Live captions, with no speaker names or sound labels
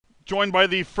Joined by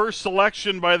the first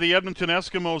selection by the Edmonton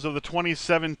Eskimos of the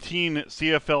 2017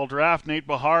 CFL Draft, Nate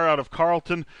Behar out of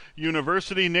Carleton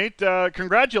University. Nate,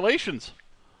 congratulations.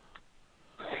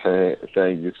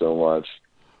 Thank you so much.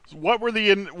 What were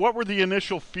the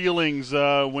initial feelings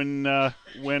when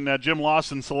Jim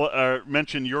Lawson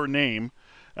mentioned your name,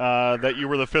 that you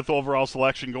were the fifth overall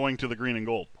selection going to the Green and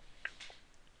Gold?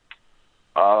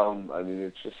 I mean,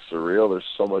 it's just surreal. There's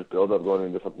so much buildup going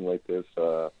into something like this.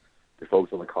 They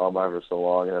focus on the combine for so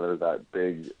long, and then there's that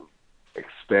big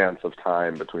expanse of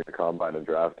time between the combine and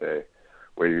draft day,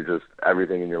 where you just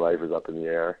everything in your life is up in the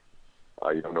air.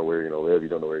 You don't know where you're going to live. You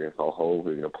don't know where you're going to call home. Who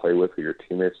you're going to play with. Who your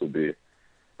teammates will be.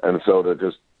 And so to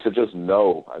just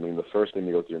know, I mean, the first thing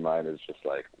that goes through your mind is just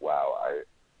like, wow,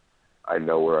 I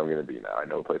know where I'm going to be now. I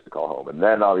know a place to call home. And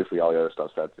then obviously all the other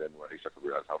stuff sets in where you start to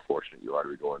realize how fortunate you are to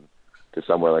be going to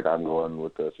somewhere like I'm going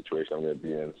with the situation I'm going to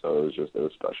be in. So it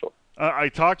was special. I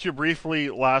talked to you briefly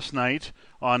last night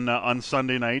on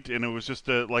Sunday night, and it was just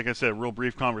like I said, a real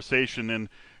brief conversation. And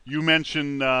you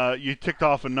mentioned you ticked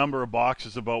off a number of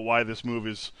boxes about why this move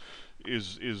is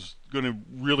going to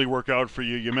really work out for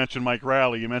you. You mentioned Mike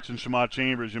Riley, you mentioned Shamawd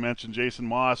Chambers, you mentioned Jason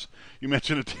Moss, you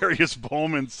mentioned Darius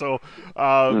Bowman. So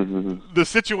the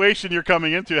situation you're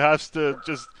coming into has to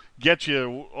just get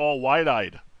you all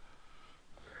wide-eyed.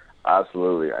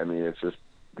 Absolutely. I mean, it's just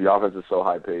the offense is so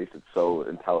high paced. It's so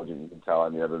intelligent. You can tell. I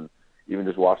mean, I've been even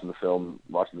just watching the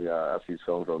FC's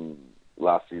film from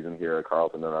last season here at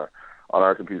Carleton on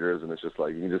our computers, and it's just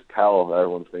like you can just tell that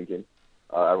everyone's thinking.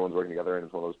 Everyone's working together, and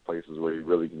it's one of those places where you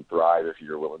really can thrive if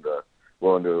you're willing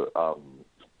to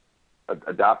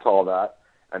adapt to all that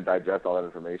and digest all that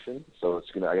information. So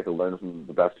I get to learn from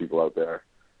the best people out there,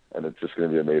 and it's just going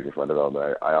to be amazing fun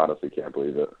development. I honestly can't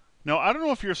believe it. Now, I don't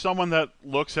know if you're someone that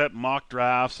looks at mock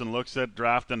drafts and looks at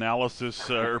draft analysis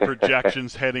or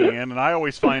projections heading in, and I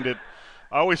always find it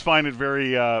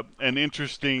very an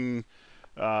interesting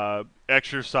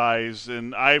exercise.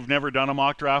 And I've never done a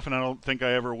mock draft, and I don't think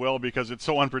I ever will because it's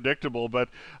so unpredictable. But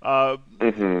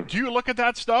hmm do you look at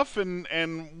that stuff? And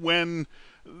when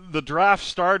the draft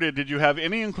started, did you have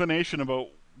any inclination about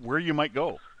where you might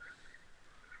go?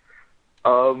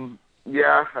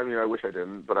 Yeah, I mean, I wish I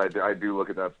didn't, but I do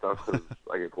look at that stuff because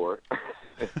I get bored.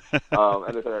 And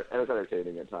it's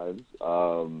entertaining at times.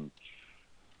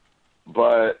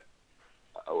 But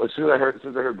since I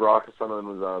heard Brock Sunderland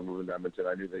was moving to Edmonton,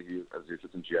 I knew that he, as the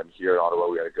assistant GM here in Ottawa,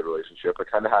 we had a good relationship. I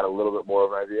kind of had a little bit more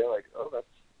of an idea, like, oh,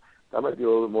 that might be a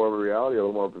little bit more of a reality, a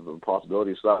little more of a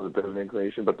possibility. So that was a bit of an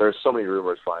inclination. But there's so many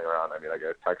rumors flying around. I mean, I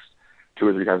get a text 2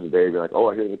 or 3 times a day, being like,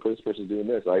 oh, I hear the Prince person's doing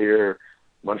this. I hear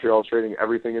Montreal's trading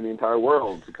everything in the entire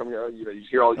world to come here. You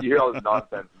hear all this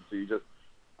nonsense, and so you just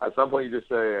at some point you just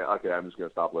say, okay, I'm just going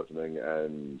to stop listening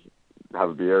and have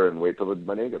a beer and wait till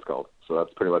my name gets called. So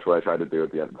that's pretty much what I tried to do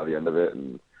by the end of it,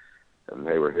 and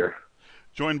hey, we're here.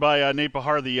 Joined by Nate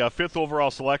Behar, the fifth overall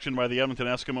selection by the Edmonton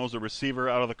Eskimos, a receiver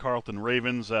out of the Carleton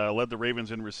Ravens, led the Ravens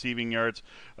in receiving yards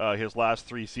his last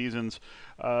 3 seasons.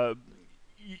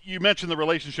 You mentioned the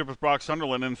relationship with Brock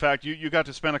Sunderland. In fact, you got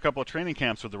to spend a couple of training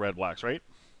camps with the Red Blacks, right?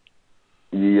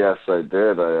 Yes, I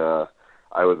did.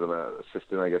 I was an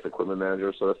assistant, I guess, equipment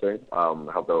manager sort of thing.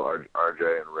 Helped out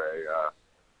RJ and Ray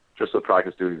just with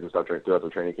practice duties and stuff throughout the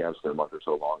training camps for a month or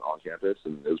so long on campus,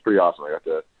 and it was pretty awesome.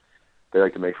 They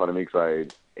like to make fun of me because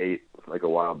I ate like a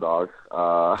wild dog.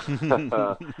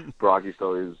 Brock used to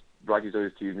always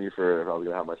tease me for if I was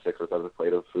gonna have my 6th or 7th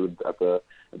plate of food at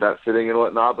that sitting and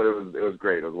whatnot. But it was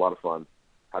great. It was a lot of fun.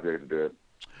 Happy I get to do it.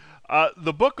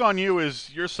 The book on you is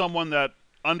you're someone that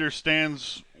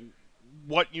understands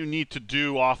what you need to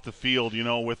do off the field,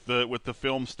 with the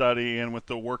film study and with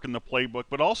the work in the playbook,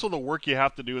 but also the work you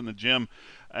have to do in the gym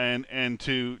and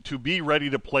to be ready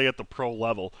to play at the pro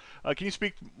level. Can you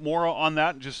speak more on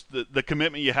that, just the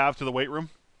commitment you have to the weight room?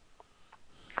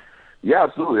 Yeah,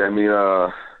 absolutely. I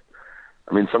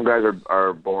mean, some guys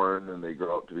are born and they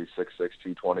grow up to be 6'6",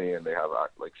 220, and they have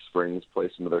like springs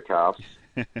placed into their calves.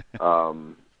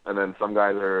 And then some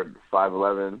guys are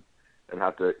 5'11" and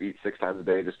have to eat 6 times a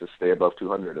day just to stay above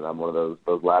 200, and I'm one of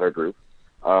those latter group.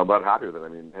 But I'm happy with it. I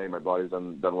mean, hey, my body's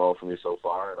done well for me so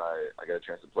far, and I get a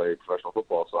chance to play professional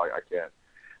football, so I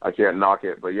can't knock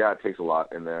it. But yeah, it takes a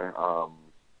lot in there.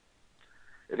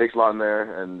 It takes a lot in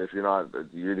there, and if you're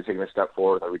either taking a step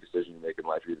forward with every decision you make in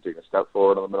life. You're either taking a step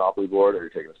forward on the Monopoly board, or you're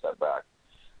taking a step back.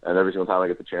 And every single time I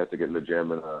get the chance to get in the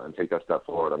gym and take that step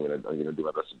forward, I'm gonna do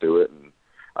my best to do it. And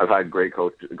I've had great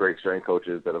strength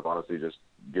coaches that have honestly just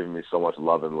given me so much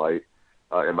love and light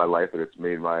in my life that it's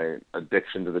made my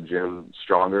addiction to the gym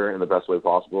stronger in the best way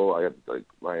possible. I had like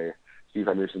my Steve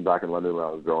Henderson back in London when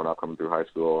I was growing up, coming through high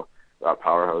school,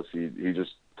 Powerhouse. He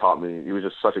just taught me. He was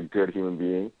just such a good human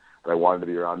being that I wanted to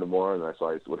be around him more, and so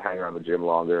I would hang around the gym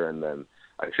longer. And then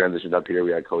I transitioned up here.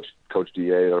 We had Coach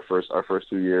Da our first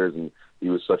 2 years, and he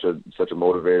was such a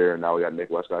motivator. And now we got Nick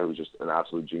Westcott, who's just an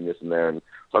absolute genius in there. And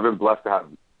so I've been blessed to have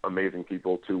amazing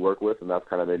people to work with, and that's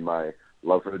kind of made my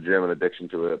love for the gym and addiction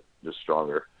to it just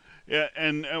stronger. Yeah,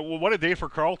 and well, what a day for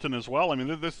Carleton as well. I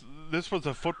mean, this was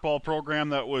a football program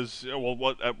that was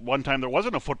at one time there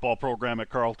wasn't a football program at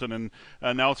Carleton,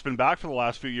 and now it's been back for the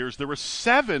last few years. There were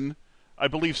seven, I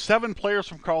believe, seven players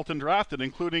from Carleton drafted,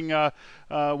 including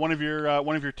one of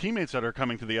your teammates that are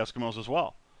coming to the Eskimos as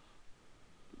well.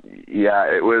 Yeah,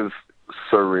 it was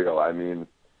surreal. I mean,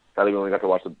 I think we only got to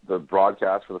watch the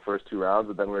broadcast for the first 2 rounds,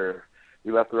 but then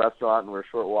we left the restaurant and we're a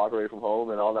short walk away from home,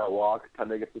 and on that walk,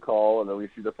 Tunde gets the call, and then we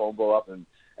see the phone blow up, and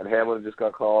Hamlin just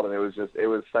got called, and it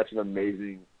was such an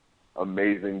amazing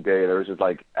day. There was just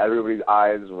like everybody's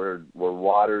eyes were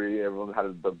watery. Everyone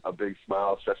had a big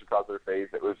smile stretched across their face.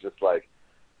 It was just like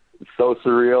so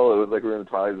surreal. It was like we were in the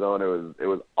Twilight Zone. It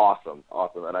was awesome,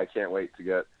 and I can't wait to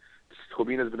get.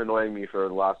 Tobina's been annoying me for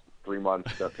the last 3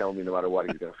 months, telling me no matter what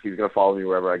he's gonna follow me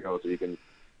wherever I go, so he can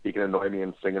annoy me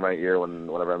and sing in my ear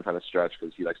whenever I'm trying to stretch,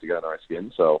 because he likes to get under my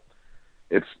skin. So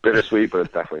it's bittersweet, but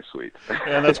it's definitely sweet.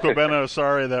 And that's Kobena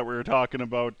Asare that we were talking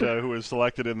about, who was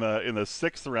selected in the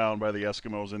 6th round by the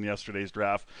Eskimos in yesterday's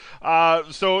draft.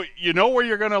 So you know where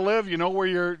you're going to live, you know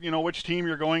which team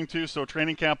you're going to. So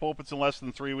training camp opens in less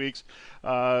than 3 weeks.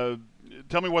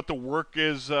 Tell me what the work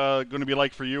is going to be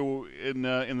like for you in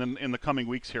the coming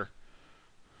weeks here.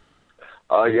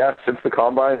 Yeah, since the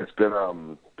combine, it's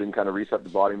been kind of reset to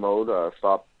body mode.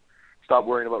 Stop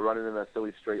worrying about running in that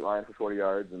silly straight line for 40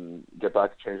 yards and get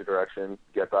back to change of direction,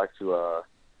 get back to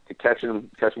catch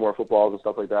more footballs and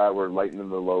stuff like that. We're lightening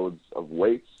the loads of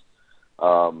weights,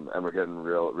 and we're getting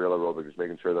real aerobic, just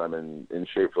making sure that I'm in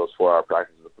shape for those 4-hour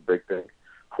practices. That's the big thing.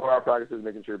 4-hour practices,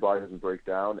 making sure your body doesn't break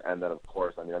down, and then of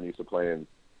course, I mean, I'm used to playing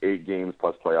 8 games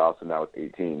plus playoffs, and now it's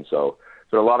 18. So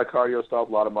a lot of cardio stuff,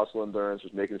 a lot of muscle endurance,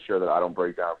 just making sure that I don't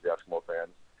break down for the Eskimo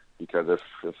fans. Because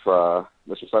if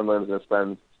Mr. Sunderland is going to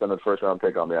spend the first round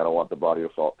pick on me, I don't want the body to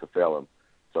fail him.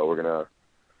 So we're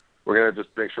gonna just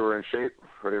make sure we're in shape,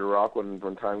 ready to rock when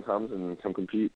time comes, and come compete.